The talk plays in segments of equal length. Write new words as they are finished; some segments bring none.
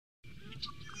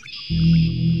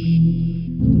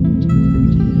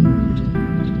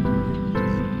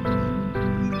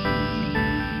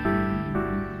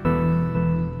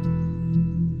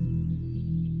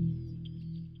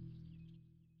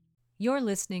You're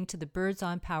listening to the Birds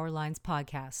on Power Lines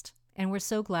podcast, and we're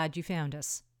so glad you found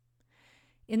us.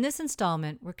 In this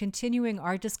installment, we're continuing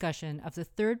our discussion of the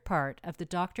third part of the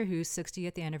Doctor Who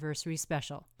 60th anniversary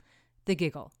special, The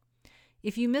Giggle.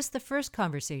 If you missed the first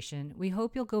conversation, we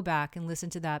hope you'll go back and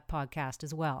listen to that podcast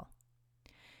as well.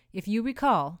 If you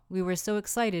recall, we were so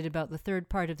excited about the third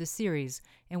part of the series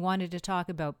and wanted to talk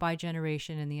about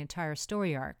Bi-Generation and the entire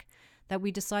story arc that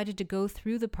we decided to go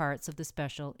through the parts of the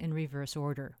special in reverse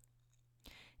order.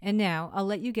 And now, I'll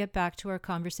let you get back to our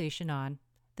conversation on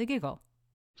The Giggle.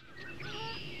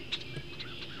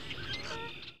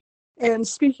 And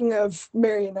speaking of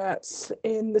marionettes,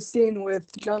 in the scene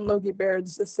with John Logie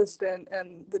Baird's assistant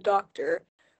and the doctor,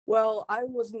 well, I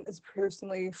wasn't as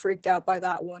personally freaked out by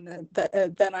that one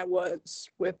than I was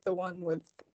with the one with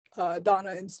Donna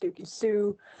and Stooky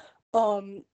Sue.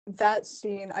 That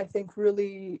scene, I think,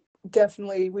 really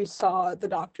definitely we saw the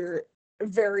doctor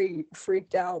very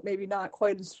freaked out, maybe not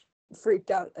quite as freaked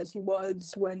out as he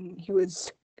was when he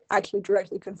was actually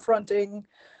directly confronting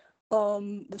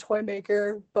the toy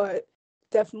maker, but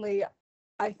definitely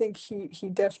I think he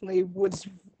definitely was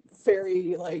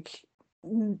very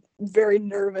very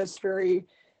nervous, very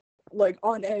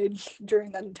on edge during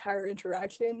that entire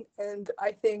interaction. And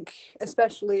I think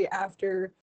especially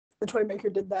after the toy maker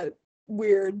did that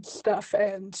weird stuff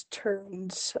and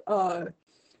turned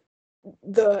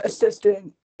the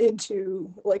assistant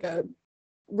into a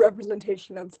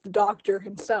representation of the doctor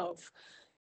himself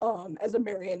as a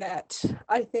marionette,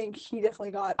 I think he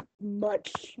definitely got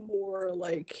much more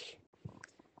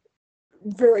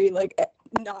very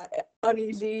not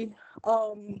uneasy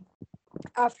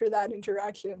after that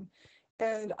interaction.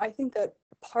 And I think that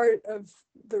part of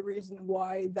the reason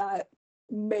why that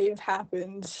may have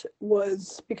happened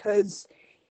was because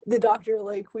the doctor,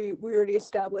 we already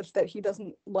established that he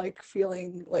doesn't like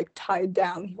feeling tied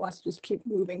down. He wants to just keep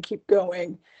moving, keep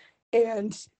going.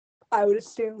 And I would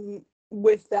assume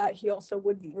with that, he also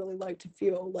wouldn't really like to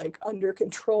feel under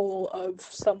control of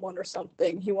someone or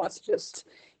something. He wants to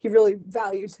he really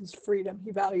values his freedom.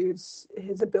 He values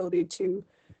his ability to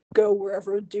go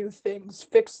wherever, do things,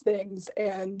 fix things.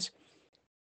 And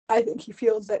I think he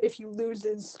feels that if he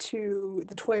loses to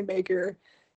the toy maker,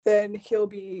 then he'll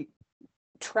be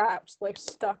trapped,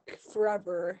 stuck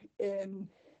forever in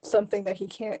something that he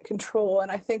can't control.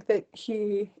 And I think that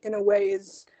he, in a way,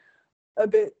 is a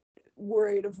bit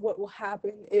worried of what will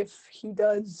happen if he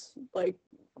does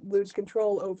lose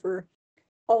control over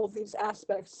all of these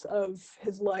aspects of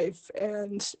his life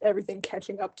and everything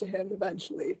catching up to him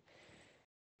eventually.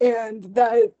 And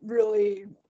that really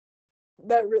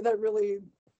that really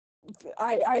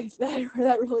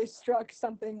struck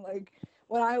something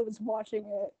when I was watching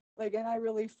it, and I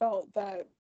really felt that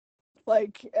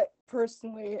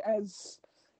personally, as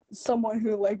someone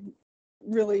who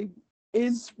really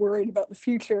is worried about the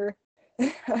future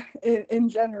in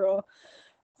general,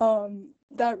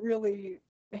 that really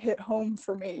hit home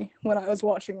for me when I was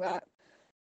watching that.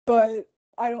 But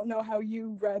I don't know how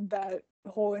you read that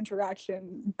whole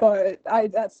interaction, but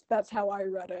that's how I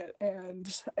read it,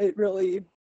 and it really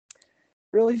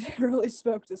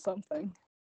spoke to something.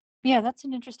 Yeah, that's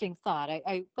an interesting thought.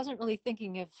 I wasn't really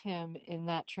thinking of him in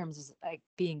that terms as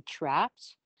being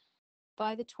trapped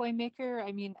by the toy maker.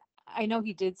 I mean, I know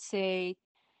he did say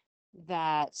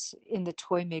that in the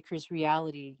toy maker's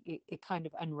reality, it kind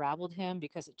of unraveled him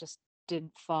because it just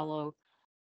didn't follow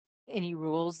any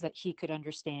rules that he could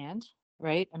understand,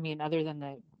 right? I mean, other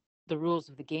than the rules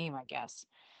of the game, I guess.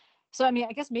 So, I mean,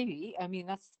 I guess maybe, I mean,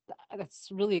 that's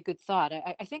really a good thought.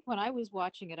 I think when I was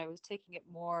watching it, I was taking it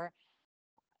more,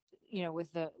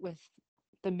 with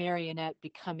the marionette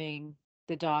becoming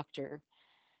the doctor,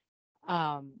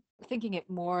 thinking it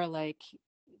more like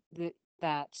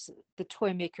that the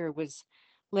toy maker was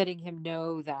letting him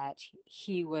know that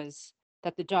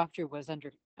that the doctor was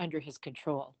under his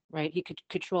control, right? He could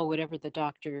control whatever the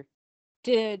doctor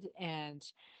did and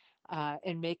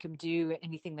make him do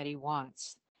anything that he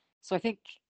wants. So I think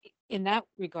in that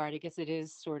regard, I guess it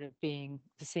is sort of being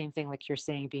the same thing like you're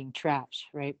saying, being trapped,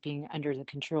 right? Being under the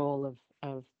control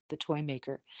of the toy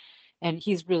maker. And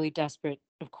he's really desperate,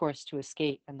 of course, to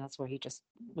escape. And that's why he just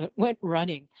went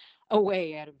running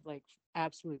away out of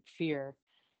absolute fear.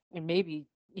 And maybe,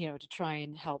 to try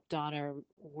and help Donna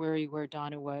worry where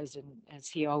Donna was, and as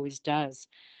he always does,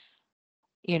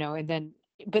 and then,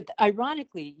 but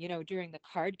ironically, during the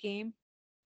card game,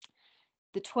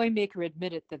 the toy maker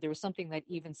admitted that there was something that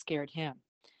even scared him.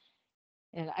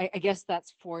 And I guess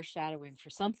that's foreshadowing for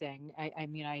something. I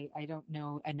mean, I don't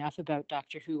know enough about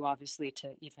Doctor Who, obviously,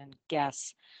 to even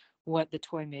guess what the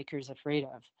toy maker's afraid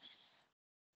of.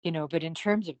 But in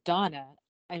terms of Donna,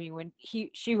 I mean, when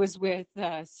she was with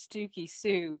Stooky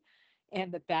Sue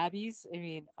and the Babbies, I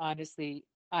mean, honestly,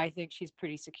 I think she's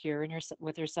pretty secure in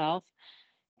with herself,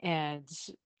 and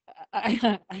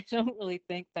I don't really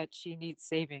think that she needs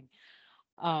saving.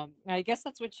 I guess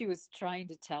that's what she was trying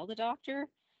to tell the doctor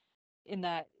in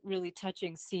that really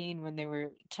touching scene when they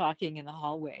were talking in the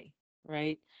hallway,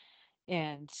 right?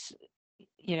 And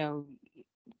you know,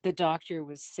 the doctor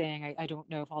was saying, I don't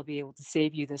know if I'll be able to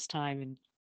save you this time. And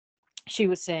she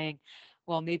was saying,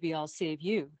 well, maybe I'll save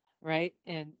you, right?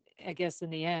 And I guess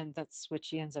in the end, that's what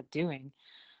she ends up doing.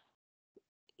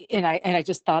 And I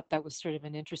just thought that was sort of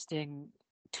an interesting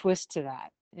twist to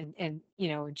that. And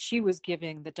she was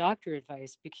giving the doctor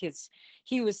advice because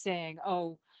he was saying,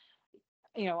 oh,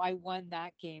 I won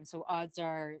that game, so odds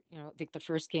are, like the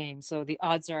first game, so the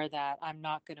odds are that I'm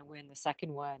not going to win the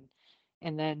second one.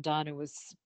 And then Donna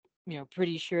was,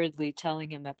 pretty assuredly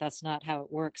telling him that that's not how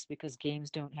it works because games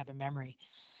don't have a memory.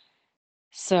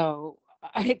 So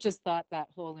I just thought that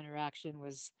whole interaction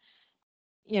was,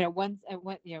 one,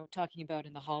 talking about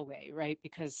in the hallway, right?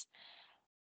 Because,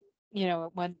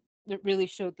 when it really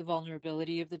showed the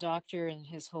vulnerability of the doctor and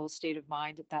his whole state of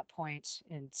mind at that point,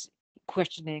 and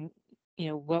questioning,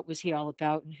 what was he all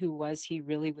about and who was he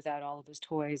really without all of his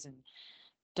toys. And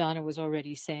Donna was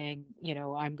already saying,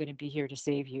 I'm going to be here to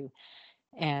save you.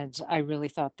 And I really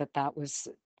thought that was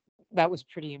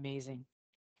pretty amazing.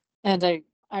 And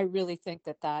I really think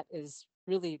that is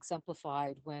really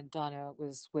exemplified when Donna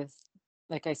was with,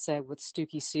 like I said, with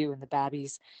Stooky Sue and the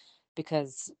Babbies,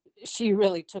 because she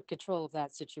really took control of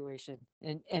that situation.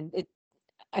 And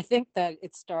I think that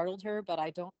it startled her, but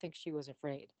I don't think she was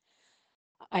afraid.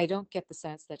 I don't get the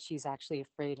sense that she's actually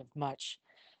afraid of much.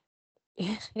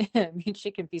 I mean, she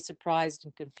can be surprised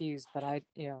and confused, but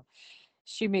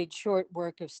she made short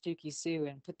work of Stooky Sue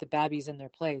and put the Babbies in their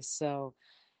place. So,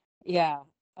 yeah,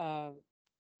 uh,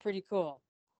 pretty cool.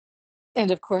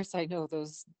 And of course, I know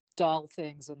those doll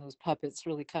things and those puppets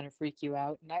really kind of freak you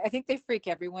out. And I think they freak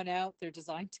everyone out. They're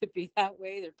designed to be that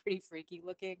way. They're pretty freaky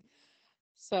looking.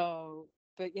 So,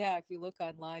 but yeah, if you look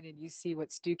online and you see what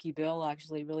Stooky Bill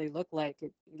actually really looked like,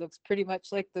 it looks pretty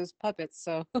much like those puppets.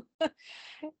 So,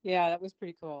 yeah, that was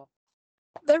pretty cool.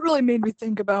 That really made me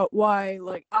think about why,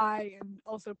 like, I and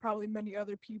also probably many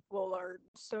other people are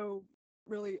so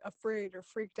really afraid or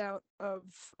freaked out of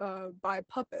by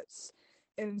puppets,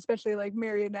 and especially like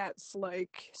marionettes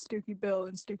like Stooky Bill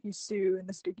and Stooky Sue and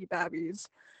the Stooky Babbies.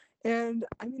 And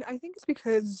I mean, I think it's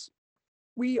because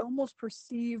we almost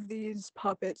perceive these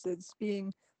puppets as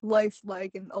being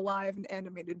lifelike and alive and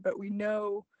animated, but we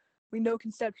know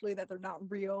conceptually that they're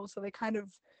not real, so they kind of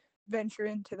venture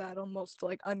into that almost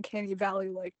like uncanny valley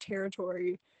like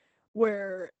territory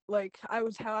where like I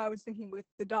was thinking with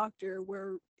the doctor,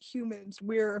 where humans,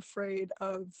 we're afraid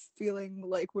of feeling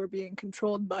like we're being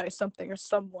controlled by something or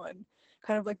someone,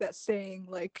 kind of like that saying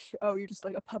like, oh, you're just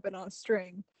like a puppet on a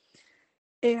string.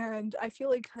 And I feel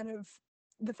like kind of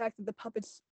the fact that the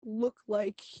puppets look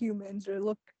like humans or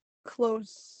look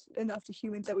close enough to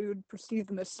humans that we would perceive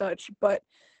them as such, but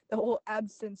the whole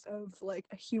absence of like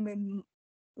a human,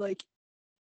 like,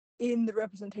 in the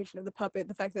representation of the puppet,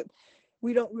 the fact that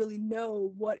we don't really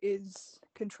know what is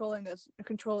controlling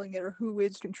it, or who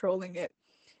is controlling it,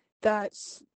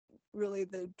 that's really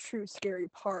the true scary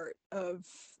part of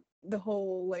the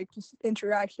whole like just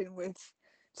interaction with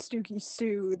Stooky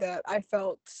Sue that I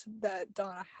felt that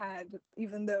Donna had,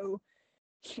 even though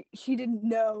she didn't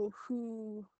know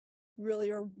who really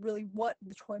or really what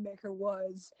the toy maker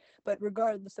was, but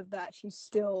regardless of that, she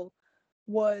still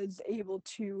was able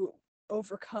to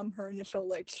overcome her initial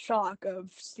like shock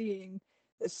of seeing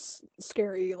this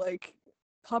scary like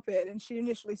puppet. And she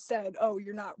initially said, oh,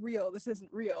 you're not real, this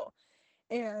isn't real.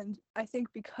 And I think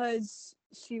because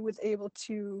she was able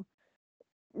to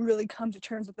really come to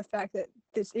terms with the fact that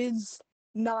this is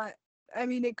not, I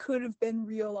mean, it could have been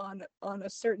real on a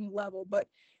certain level, but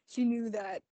she knew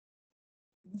that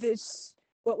this,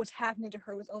 what was happening to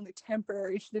her, was only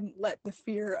temporary. She didn't let the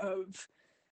fear of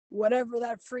whatever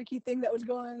that freaky thing that was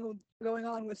going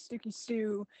on with Stooky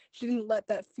Sue, she didn't let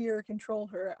that fear control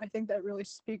her. I think that really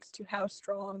speaks to how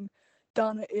strong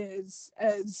Donna is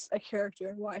as a character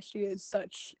and why she is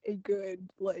such a good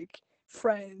like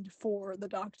friend for the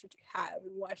Doctor to have,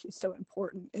 and why she's so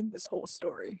important in this whole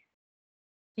story.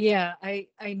 Yeah, I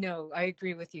know. I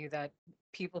agree with you that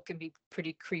people can be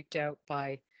pretty creeped out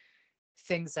by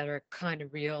things that are kind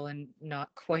of real and not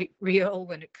quite real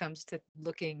when it comes to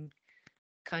looking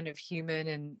kind of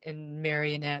human and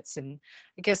marionettes. And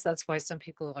I guess that's why some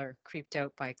people are creeped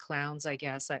out by clowns, I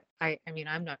guess. I mean,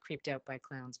 I'm not creeped out by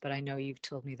clowns, but I know you've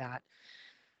told me that.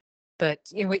 But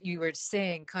what you were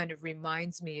saying kind of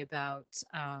reminds me about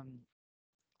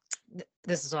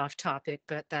this is off topic,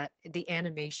 but that the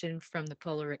animation from the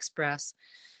Polar Express,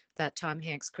 that Tom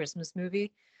Hanks Christmas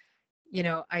movie,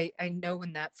 I know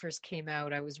when that first came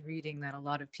out, I was reading that a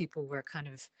lot of people were kind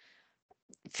of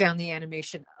found the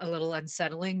animation a little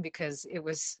unsettling because it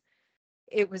was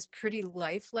pretty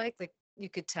lifelike. Like you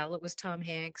could tell it was Tom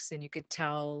Hanks, and you could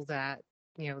tell that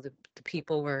the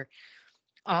people were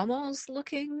almost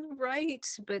looking right,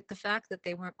 but the fact that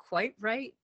they weren't quite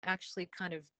right actually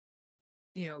kind of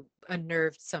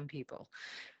unnerved some people.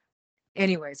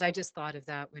 Anyways, I just thought of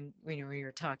that when we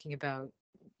were talking about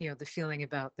the feeling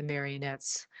about the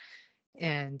marionettes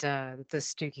and the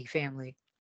Stookie family.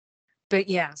 But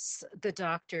yes, the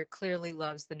doctor clearly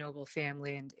loves the Noble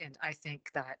family, and I think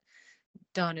that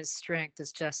Donna's strength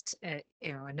is just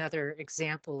another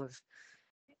example of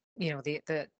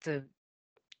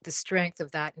the strength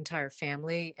of that entire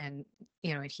family. And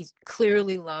he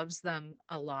clearly loves them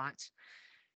a lot,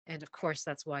 and of course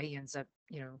that's why he ends up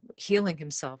healing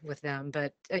himself with them.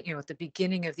 But at the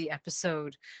beginning of the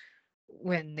episode,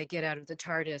 when they get out of the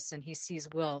TARDIS and he sees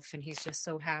Wilf, and he's just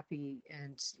so happy,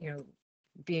 and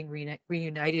being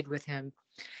reunited with him.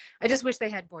 I just wish they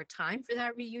had more time for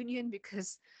that reunion,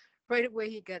 because right away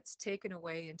he gets taken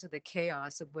away into the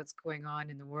chaos of what's going on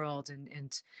in the world,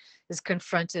 and is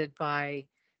confronted by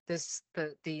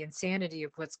the insanity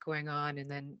of what's going on. And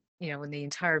then in the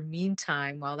entire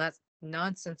meantime, while that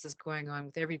nonsense is going on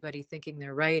with everybody thinking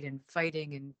they're right and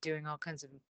fighting and doing all kinds of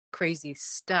crazy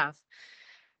stuff,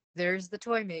 there's the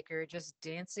toy maker just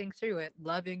dancing through it,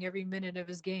 loving every minute of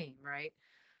his game, right?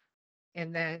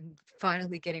 And then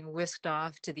finally getting whisked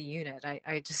off to the unit.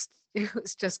 I just it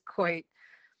was just quite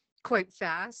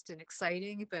fast and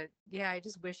exciting. But yeah, I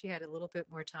just wish he had a little bit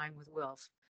more time with Wilf.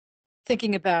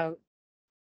 Thinking about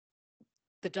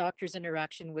the doctor's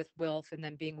interaction with Wilf and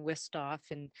then being whisked off,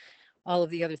 and all of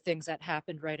the other things that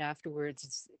happened right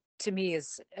afterwards, to me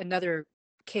is another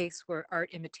case where art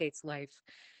imitates life.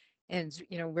 And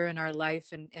we're in our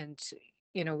life, and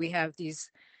we have these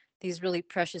really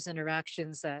precious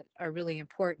interactions that are really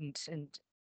important, and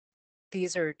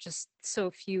these are just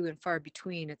so few and far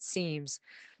between, it seems,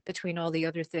 between all the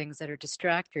other things that are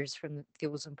distractors from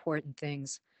those important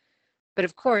things. But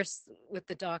of course, with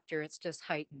the doctor, it's just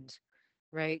heightened,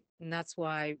 right? And that's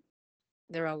why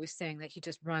they're always saying that he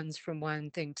just runs from one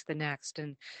thing to the next.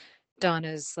 And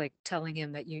Donna's like telling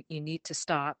him that you need to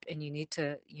stop, and you need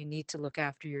to look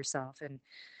after yourself.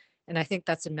 And I think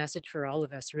that's a message for all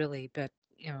of us, really. But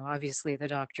obviously the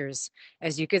doctors,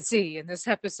 as you could see in this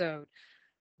episode,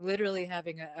 literally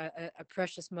having a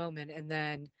precious moment, and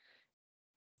then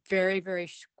very, very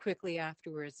quickly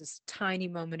afterwards, this tiny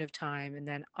moment of time, and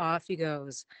then off he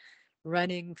goes,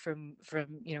 running from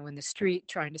in the street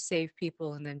trying to save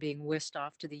people, and then being whisked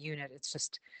off to the unit. It's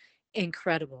just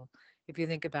incredible if you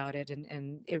think about it.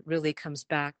 And it really comes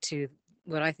back to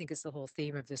what I think is the whole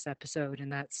theme of this episode,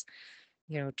 and that's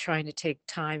trying to take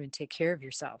time and take care of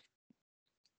yourself,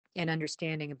 and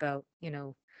understanding about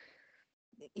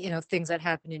things that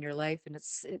happen in your life. And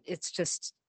it's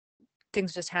just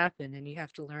things just happen, and you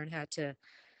have to learn how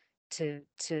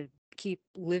to keep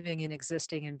living and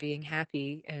existing and being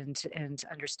happy, and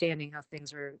understanding how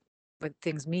things are, what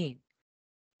things mean.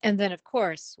 And then of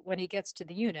course when he gets to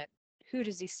the unit, who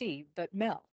does he see but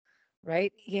Mel,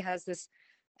 right? He has this,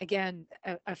 again,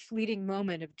 a fleeting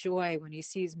moment of joy when he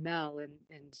sees Mel,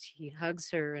 and he hugs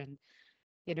her, and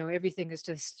everything is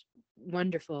just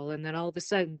wonderful. And then all of a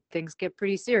sudden things get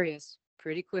pretty serious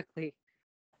pretty quickly.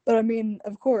 But I mean,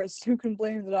 of course, who can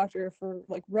blame the doctor for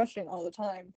like rushing all the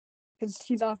time? Because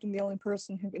he's often the only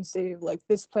person who can save like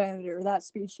this planet or that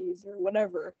species or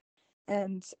whatever.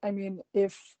 And I mean,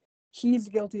 if he's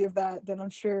guilty of that, then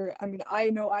I'm sure. I mean, I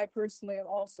know I personally am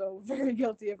also very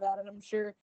guilty of that, and I'm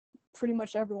sure pretty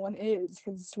much everyone is,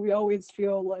 because we always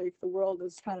feel like the world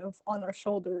is kind of on our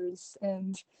shoulders.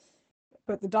 And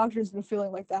but the doctor's been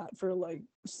feeling like that for like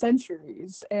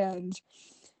centuries, and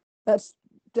that's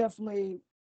definitely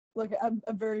like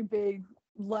a very big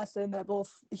lesson that both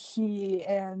he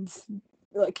and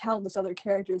like countless other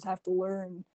characters have to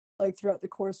learn like throughout the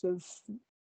course of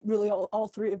really all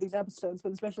three of these episodes,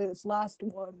 but especially this last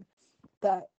one,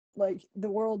 that like the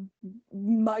world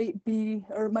might be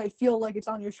or might feel like it's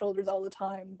on your shoulders all the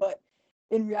time, but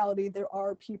in reality there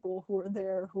are people who are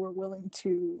there who are willing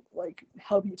to like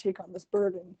help you take on this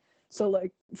burden. So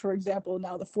like for example,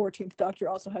 now the 14th doctor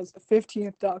also has the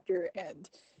 15th doctor, and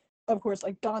of course,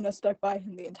 like Donna stuck by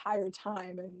him the entire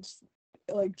time, and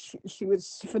like she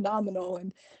was phenomenal,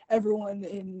 and everyone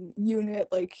in unit,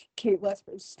 like Kate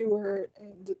Lesper Stewart,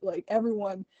 and like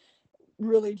everyone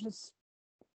really just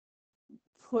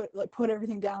put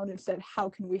everything down and said, how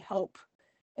can we help?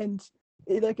 And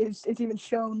it's even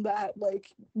shown that like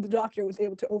the Doctor was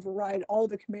able to override all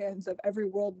the commands of every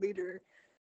world leader,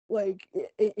 like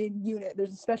in unit.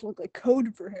 There's a special like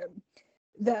code for him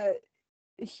that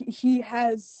he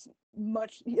has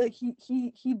much,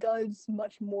 he does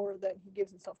much more than he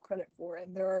gives himself credit for,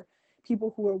 and there are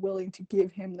people who are willing to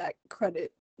give him that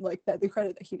credit, like that the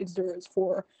credit that he deserves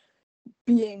for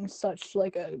being such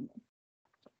like a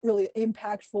really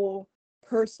impactful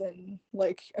person,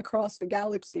 like across the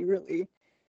galaxy, really,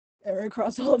 or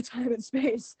across all of time and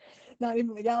space, not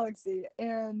even the galaxy.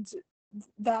 And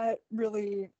that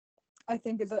really, I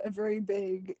think, is a very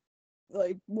big,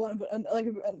 like one like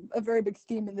a very big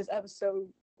theme in this episode,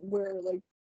 where like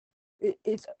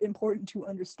it's important to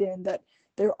understand that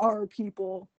there are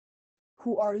people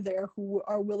who are there, who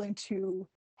are willing to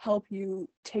help you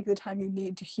take the time you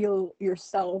need to heal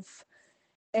yourself,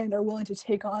 and are willing to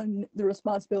take on the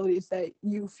responsibilities that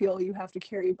you feel you have to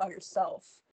carry by yourself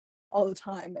all the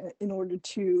time in order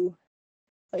to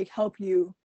like help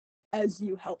you as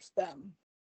you helped them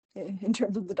in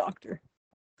terms of the Doctor.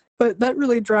 But that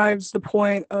really drives the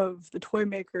point of the toy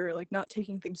maker like not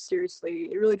taking things seriously.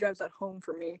 It really drives that home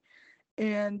for me.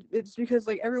 And it's because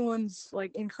like everyone's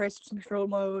like in crisis control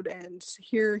mode, and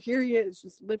here he is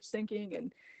just lip syncing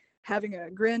and having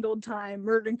a grand old time,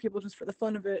 murdering people just for the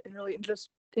fun of it, and really just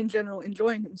in general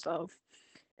enjoying himself.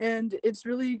 And it's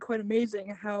really quite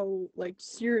amazing how like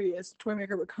serious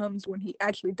Toymaker becomes when he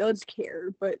actually does care,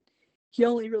 but he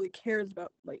only really cares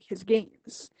about like his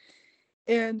games.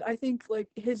 And I think like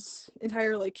his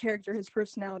entire like character, his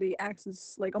personality acts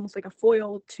as like almost like a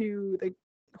foil to the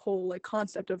whole like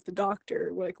concept of the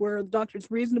Doctor, like where the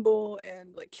Doctor's reasonable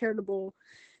and like charitable,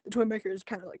 the Toymaker is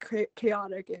kind of like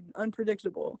chaotic and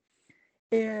unpredictable.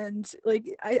 And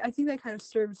like I think that kind of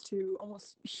serves to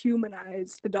almost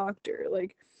humanize the Doctor.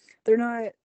 Like they're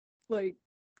not like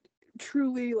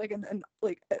truly like an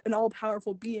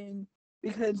all-powerful being,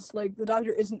 because like the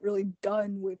Doctor isn't really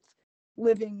done with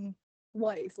living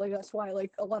life. Like that's why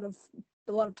like a lot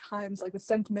of times like the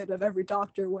sentiment of every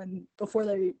Doctor when before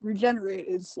they regenerate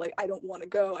is like, I don't want to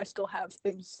go, I still have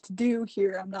things to do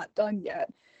here, I'm not done yet.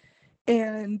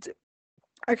 And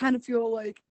I kind of feel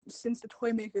like since the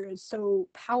Toymaker is so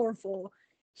powerful,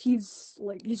 he's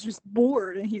just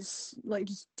bored, and he's like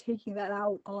just taking that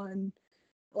out on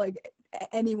like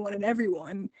anyone and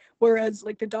everyone. Whereas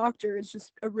like the Doctor is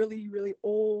just a really, really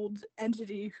old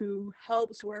entity who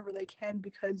helps wherever they can,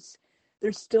 because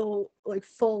they're still like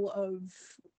full of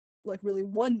like really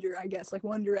wonder, I guess, like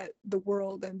wonder at the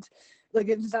world, and like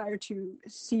a desire to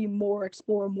see more,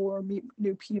 explore more, meet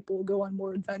new people, go on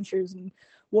more adventures and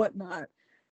whatnot.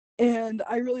 And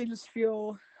I really just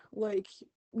feel like,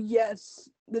 yes,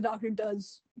 the Doctor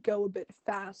does go a bit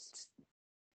fast,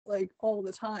 like all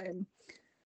the time,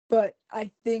 but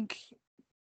I think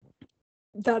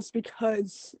that's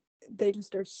because they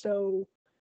just are so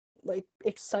like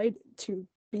excited to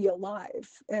be alive.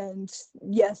 And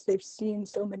yes, they've seen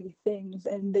so many things,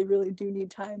 and they really do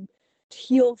need time to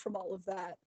heal from all of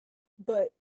that. But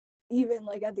even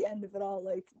like at the end of it all,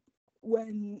 like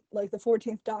when like the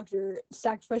 14th Doctor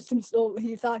sacrificed himself,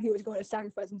 he thought he was going to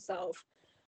sacrifice himself,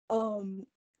 um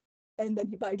and then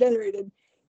he bi-generated.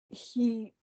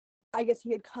 He I guess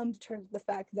he had come to terms with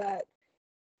the fact that,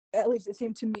 at least it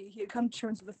seemed to me, he had come to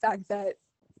terms with the fact that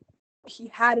he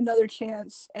had another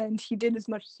chance and he did as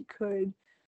much as he could,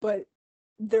 but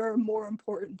there are more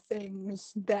important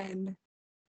things than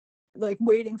like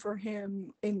waiting for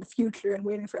him in the future and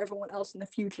waiting for everyone else in the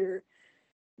future,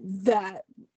 that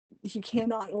he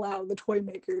cannot allow the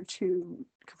Toymaker to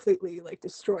completely like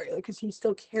destroy, like, because he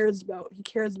cares about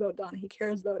Donna, he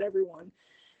cares about everyone.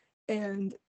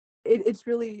 And it's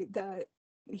really that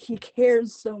he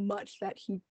cares so much that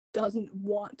he doesn't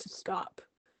want to stop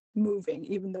moving,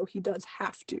 even though he does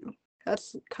have to.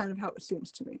 That's kind of how it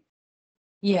seems to me.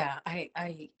 Yeah, I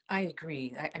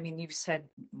agree. I mean, you've said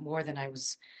more than I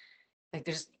was like.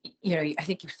 There's, I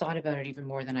think you've thought about it even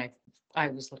more than I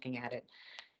was looking at it.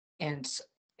 And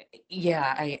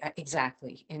yeah, I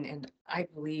exactly. And I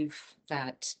believe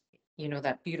that,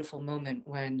 that beautiful moment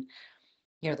when,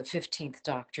 the 15th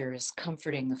Doctor is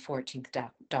comforting the 14th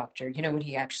Doctor, when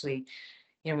he actually,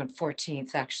 when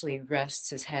 14th actually rests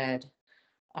his head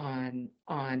on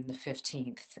the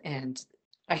 15th. And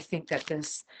I think that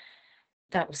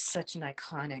was such an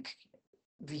iconic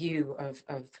view of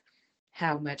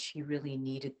how much he really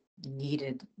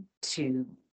needed to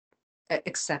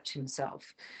accept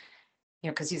himself,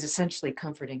 because he's essentially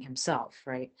comforting himself,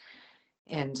 right?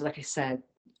 And like I said,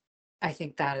 I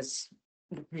think that is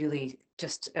really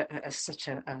just such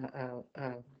I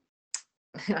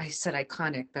said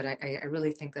iconic, but I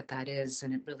really think that is,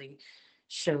 and it really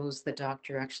shows the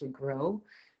Doctor actually grow.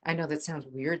 I know that sounds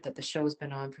weird that the show's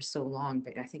been on for so long,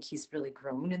 but I think he's really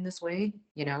grown in this way,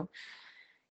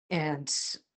 and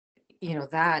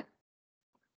that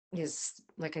is,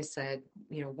 like I said,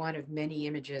 one of many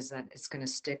images that is going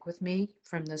to stick with me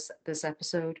from this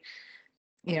episode.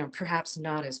 Perhaps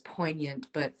not as poignant,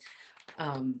 but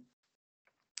um,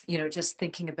 just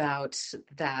thinking about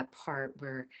that part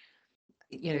where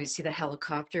you see the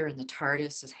helicopter and the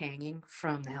TARDIS is hanging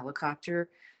from the helicopter,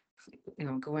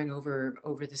 going over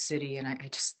the city, and I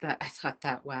just I thought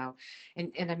that, wow,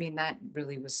 and I mean that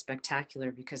really was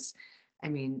spectacular because. I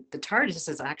mean, the TARDIS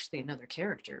is actually another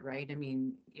character, right? I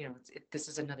mean, this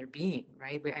is another being,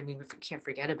 right? I mean, we can't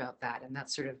forget about that, and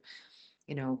that sort of,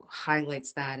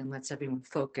 highlights that and lets everyone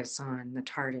focus on the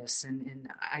TARDIS, and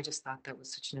I just thought that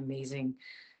was such an amazing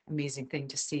thing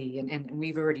to see, and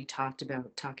we've already talking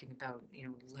about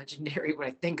legendary, what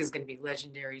I think is going to be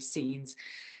legendary scenes,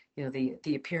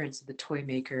 the appearance of the toy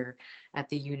maker at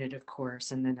the unit, of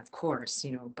course, and then of course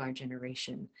by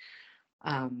generation.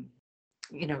 um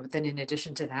then in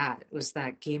addition to that was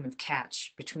that game of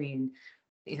catch between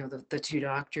the two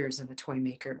doctors and the toy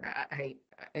maker.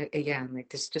 Again, like,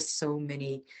 there's just so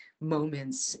many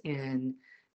moments in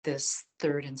this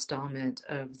third installment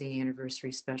of the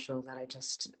anniversary special that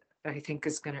I think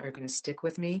are gonna stick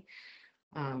with me.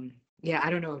 Yeah, I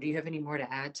don't know, do you have any more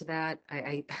to add to that?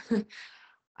 I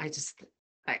just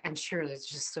I'm sure there's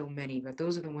just so many, but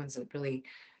those are the ones that really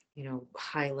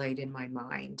highlight in my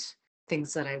mind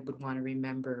things that I would want to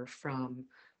remember from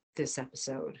this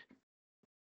episode.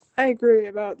 I agree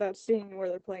about that scene where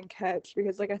they're playing catch,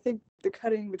 because like I think the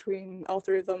cutting between all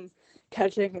three of them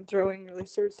catching and throwing really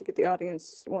serves to get the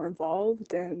audience more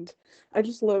involved, and I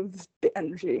just love the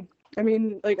energy. I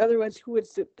mean, like, otherwise who would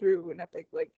sit through an epic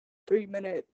like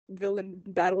 3-minute villain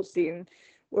battle scene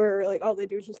where like all they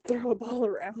do is just throw a ball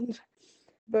around?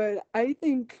 But I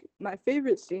think my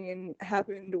favorite scene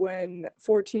happened when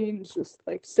 14's just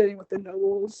like sitting with the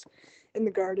nobles in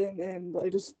the garden and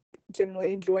like just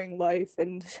generally enjoying life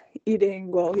and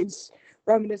eating while he's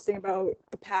reminiscing about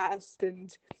the past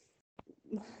and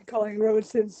calling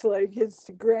Rose like his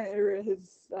grand or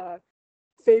his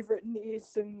favorite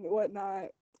niece and whatnot.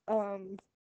 Um,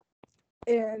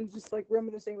 and just like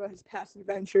reminiscing about his past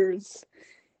adventures,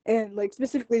 and like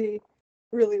specifically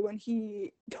really when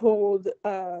he told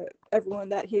everyone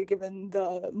that he had given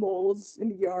the moles in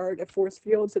the yard a force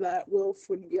field so that Wilf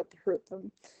wouldn't be able to hurt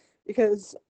them,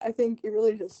 because I think it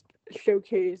really just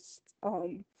showcased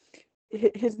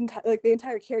his entire, like, the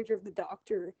entire character of the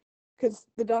Doctor, because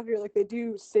the Doctor, like, they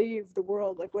do save the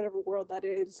world, like whatever world that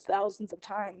is, thousands of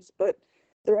times, but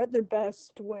they're at their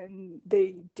best when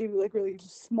they do like really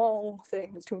just small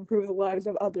things to improve the lives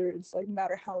of others, like no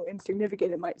matter how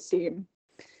insignificant it might seem,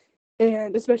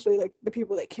 and especially like the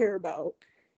people they care about.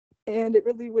 And it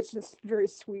really was just very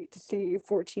sweet to see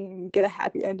 14 get a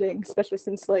happy ending, especially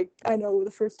since, like, I know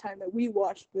the first time that we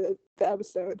watched the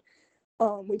episode,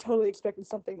 we totally expected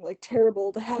something like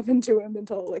terrible to happen to him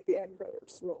until like the end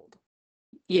credits rolled.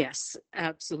 Yes,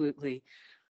 absolutely.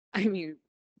 I mean,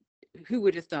 who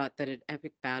would have thought that an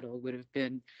epic battle would have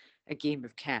been a game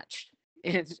of catch?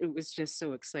 And it was just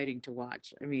so exciting to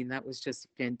watch. I mean, that was just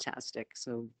fantastic.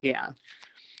 So, yeah.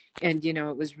 And,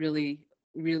 it was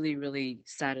really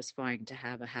satisfying to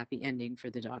have a happy ending for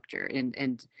the Doctor.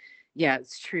 And yeah,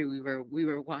 it's true. We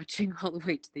were watching all the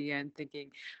way to the end thinking,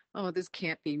 oh, this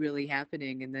can't be really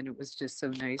happening. And then it was just so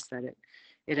nice that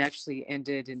it actually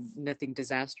ended and nothing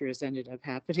disastrous ended up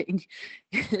happening.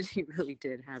 And he really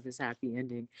did have his happy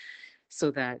ending,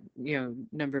 so that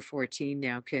number 14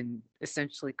 now can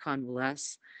essentially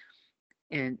convalesce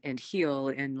and heal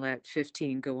and let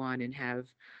 15 go on and have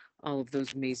all of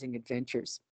those amazing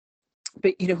adventures.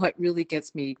 But what really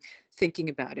gets me thinking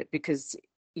about it, because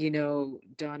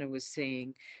Donna was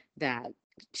saying that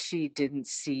she didn't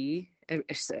see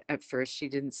at first, she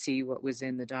didn't see what was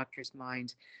in the Doctor's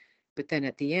mind, but then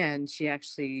at the end she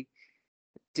actually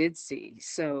did see.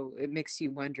 So it makes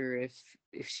you wonder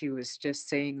if she was just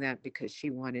saying that because she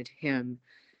wanted him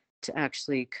to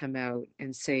actually come out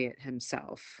and say it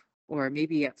himself, or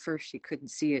maybe at first she couldn't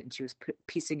see it and she was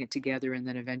piecing it together and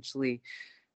then eventually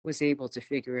was able to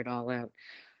figure it all out.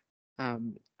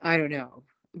 I don't know.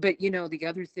 But the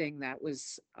other thing that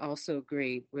was also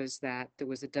great was that there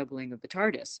was a doubling of the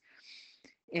TARDIS.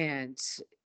 And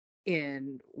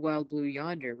in Wild Blue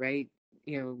Yonder, right?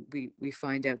 we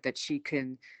find out that she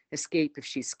can escape if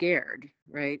she's scared,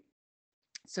 right?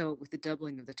 So with the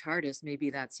doubling of the TARDIS, maybe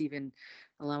that's even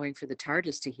allowing for the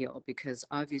TARDIS to heal, because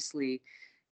obviously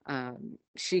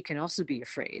she can also be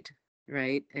afraid,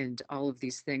 right? And all of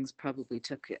these things probably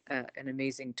took an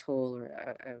amazing toll, or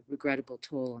a regrettable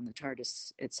toll, on the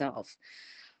TARDIS itself.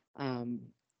 Um,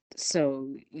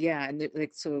 so yeah, and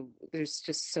so there's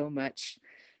just so much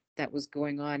that was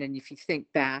going on. And if you think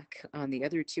back on the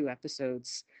other two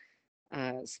episodes,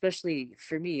 especially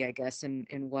for me, I guess, in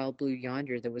Wild Blue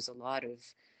Yonder, there was a lot of,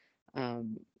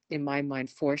 in my mind,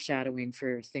 foreshadowing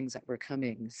for things that were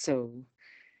coming. So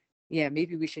yeah,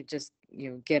 maybe we should just,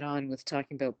 get on with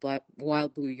talking about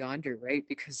Wild Blue Yonder, right?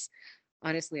 Because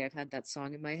honestly, I've had that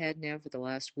song in my head now for the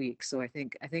last week, so I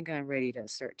think I'm ready to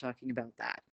start talking about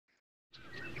that.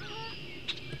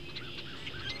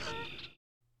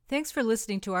 Thanks for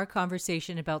listening to our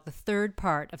conversation about the third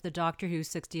part of the Doctor Who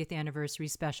 60th Anniversary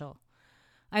Special.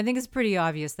 I think it's pretty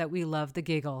obvious that we love the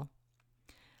giggle.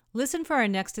 Listen for our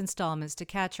next installments to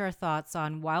catch our thoughts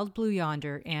on Wild Blue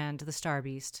Yonder and the Star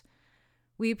Beast.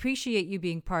 We appreciate you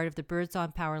being part of the Birds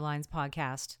on Power Lines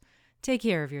podcast. Take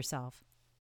care of yourself.